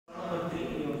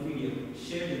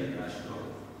shared in the crash flow.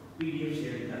 PDF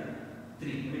shared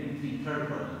in the third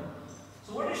problem.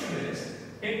 So what I should do is,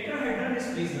 tetrahedron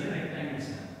is placed in a rectangle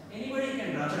slab. Anybody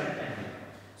can draw the rectangle.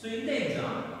 So in the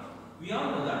exam, we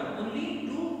all know that only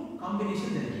two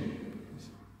combinations are given.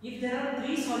 If there are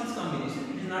three solids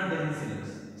combination, it is not there in the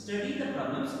syllabus. Study the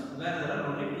problems where there are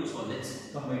only two solids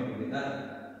combined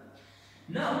together.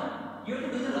 Now, you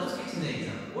have to do the rough sketch in the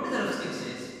exam. What is the rough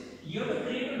sketch is? You have to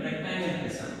create a rectangle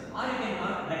prism, or you can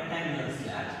mark rectangular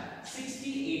slab 60,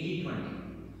 80, 20.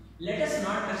 Let us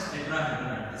not touch tetrahedron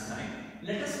at this time.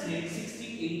 Let us create 60,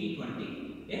 80,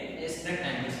 20 a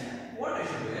rectangle slab. What I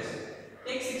should do is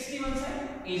take 60 one side,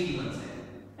 80 one side,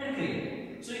 and create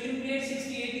it. So you can create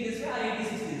 60, 80 this way or 80,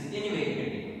 60 this way. Anyway, you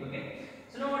can take. Okay.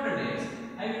 So now what I do is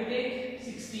I will take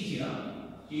 60 here,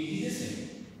 80 this way,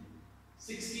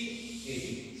 60,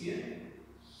 80 here.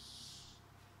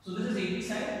 So this is 80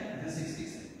 side, this is 60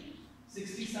 side.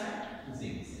 60 side, this is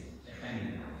 80 side.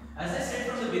 As I said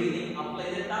from the beginning,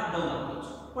 apply the top-down approach.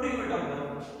 What do you mean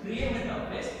top-down? Create the top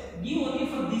face. Give only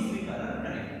for these three colors and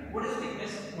connect. What is the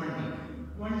thickness? 20.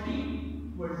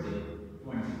 20, 20,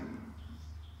 20.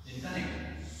 Then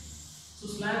connect. So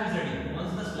slab is ready.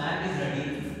 Once the slab is ready,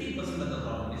 50% of the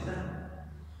problem is done.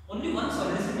 Only one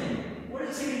solid is remaining. What is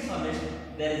the second solid?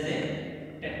 There is a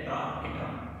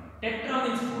tetrahedron. Tetra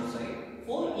means four sides.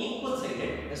 4 equal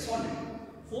sided solid.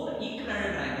 4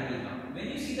 equilateral triangle will come. When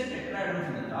you see the tetrahedron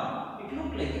from the top, it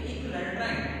looks like an equilateral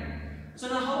triangle. So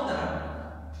now how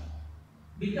that?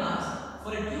 Because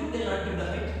for a cube they will not give the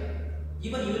height.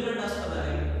 Even you will not ask for the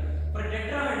height. For a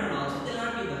tetrahedron also they will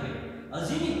not give the height.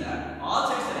 Assuming that all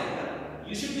sides are equal,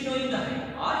 you should be knowing the height,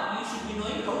 or you should be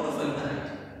knowing how to find the height.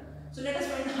 So let us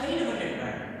find the height of a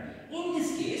tetrahedron. In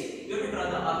this case, you have to draw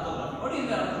the orthography. What is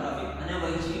the orthography? On a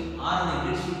y sheet or on a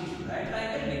grid sheet, you should write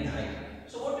triangle make the height.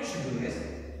 So what we should do is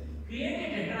create a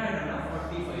tetrahedron of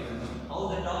 45 mm. How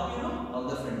the top you know, how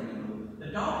the front you know.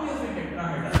 The top view of a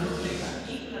tetrahedron looks like an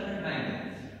equilateral triangle.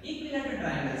 Equilateral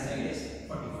triangle side is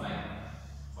 45.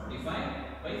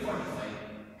 45 by 45.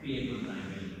 Create one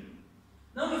triangle.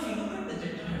 Now if you look at the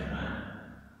tetrahedron,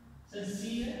 so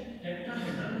see here,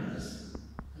 tetrahedron is this.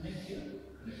 Connect here,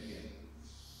 connect here.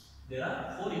 There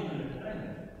are 4 equilateral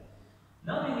triangles.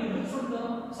 Now when you look from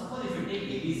the, suppose if you take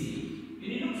ABC, when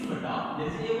you look from the top, there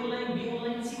is A1 line, B1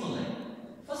 line, C1 line.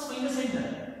 First find the center.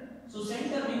 So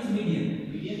center means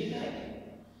median. Median is correct.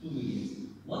 2 medians.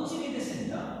 Once you get the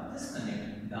center, just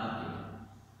connect dark here.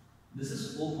 This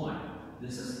is O point.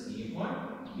 This is A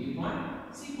point, B point,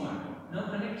 C point. Now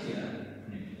connect here,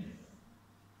 connect here.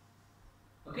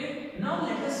 Okay? Now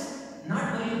let us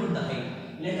not worry about the height.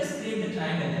 Let us create the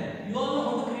triangle there. You all know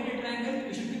how to create a triangle?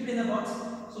 You should keep it in the box.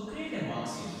 So create a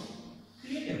box here.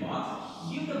 Create a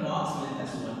box. Give the box length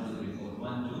as 1, 2, 3, 4.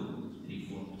 1, 2, 3,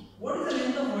 4. What is the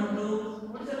length of 1, 2?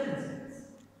 What is the length?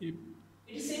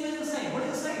 It is same as the side. What is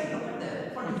the side? Look at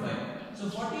that. 45. So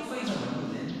 45 is a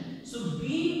 1, 2 then. So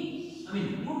B, 2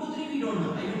 to 3 we don't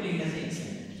know. I will take it as x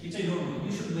length, which I don't know.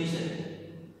 You should measure it.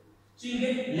 So you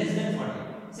get less than 40.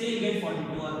 Say you get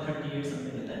 42 or 38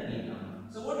 something like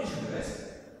that. So what you should do is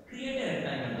create a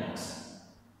rectangle box.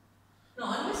 Now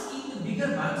always keep the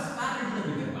bigger box parallel to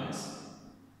the bigger box.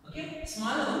 Okay,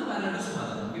 smaller one parallel to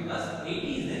smaller one, because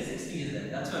 80 is there, 60 is there.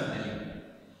 That's what I'm telling you.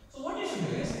 So what you should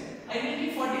do is I will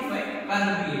keep 45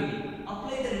 parallel to 80.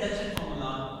 Apply the reduction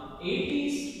formula. 80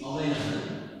 is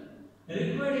available.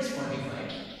 Required is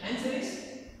 45. Answer is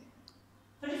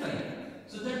 35.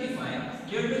 So 35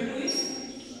 divided by 2 is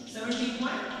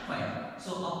 17.5.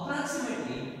 So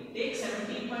approximately take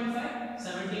 17.5,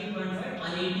 17.5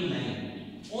 on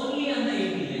 89. Only on the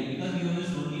 89 because we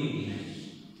used only 89.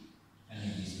 And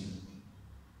this one.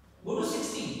 Go to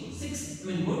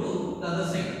 60. Go to the other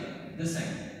side. This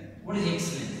side. What is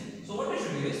x length? So what I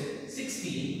should do is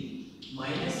 60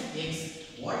 minus x.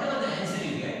 Whatever the answer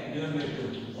you get, divided by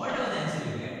 2. Whatever the answer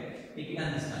you get, take it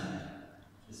on this corner.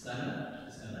 This corner,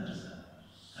 this corner, this corner.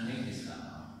 Connect this corner.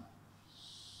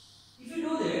 If you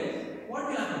do that, what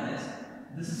will happen is,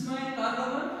 this is my corner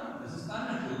 1, this is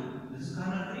corner 2, this is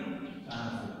corner 3, corner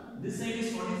 4. This side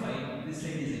is 45, this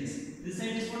side is x. This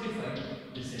side is 45,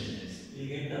 this side is x. You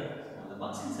get the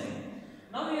box inside.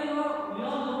 Now we all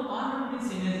know corner 1 is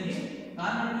same as A,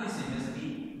 corner 2 is same as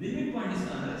B, the midpoint is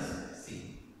corner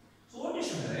C. So what you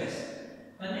should do is,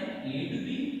 connect A to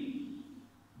B,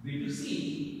 B to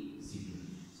C, C to D.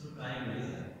 So triangle is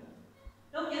there.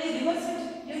 Now can I reverse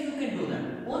it? Yeah, you can do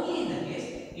that. Only in the case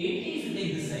 80 if you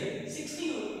take this side, 60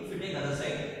 if you take other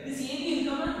side, this AB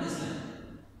will come on this line.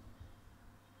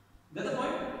 Got the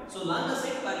point? So longer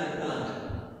side parallel to the longer.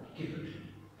 Keep it.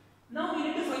 Now we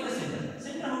need to find the center.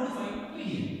 Center how to find?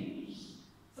 Median.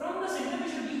 From the center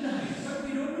we should give the height, but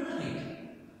we don't do the height.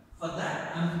 For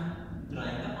that, I am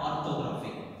drawing the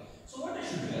orthographic. So what I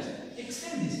should do is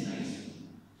extend this line.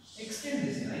 Extend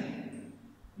this line.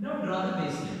 Now draw the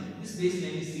baseline. This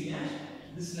baseline is C dash.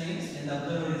 This line is, and the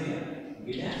observer is here. B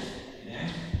dash, A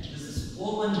dash. This is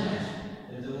O1 dash.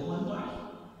 There is the O1 point.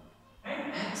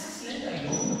 And axis length I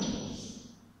don't know.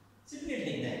 Simply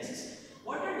take the axis.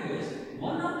 What I do is,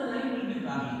 one of the line will be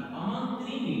parallel among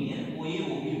three median OA,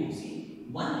 OB, OC.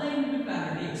 One line will be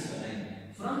parallel to XY line.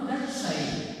 From that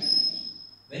side,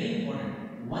 very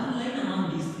important, one line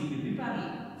among these three will be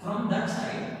parallel. From that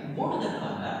side, go to the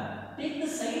corner, take the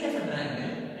side of a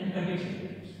triangle and cut it here.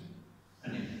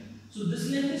 So this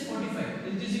length is 45,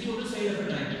 which is equal to side of a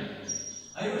triangle.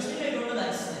 I don't know the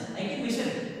axis length. I can measure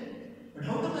it. But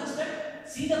how to construct?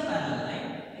 See the parallel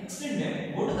line, extend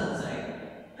it, go to that side,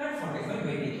 cut 45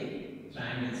 by taking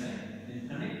triangle side. Then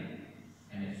connect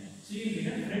and it. So you will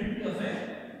get a front of a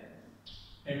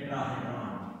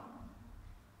tetrahedron.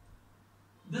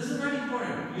 This is not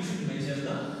important. You should measure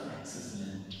the axis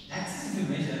length. Axis, if you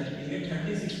measure, you get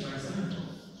 36.74.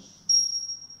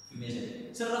 If you measure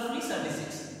it. So roughly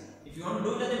 36. If you want to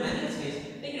do it at the manual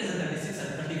stage, take it as a 36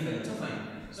 or 35, so fine.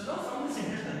 So now from the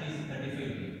center, 35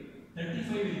 here.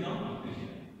 35 will come up to here.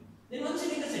 Then once you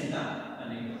take the center,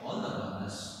 connect all the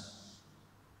corners.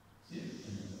 See?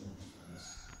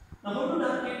 Now how to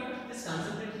dark it? Just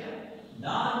concentrate here.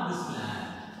 Dark the slab.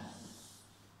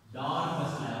 Dark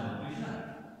the slab. Okay,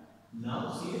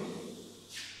 now see it.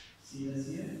 See this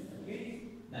here. Okay.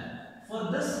 Then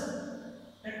for this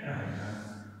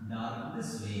tetrahedron, dark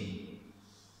this way.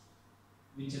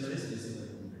 Whichever is visible.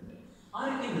 Or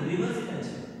you can reverse it and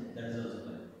check. That is also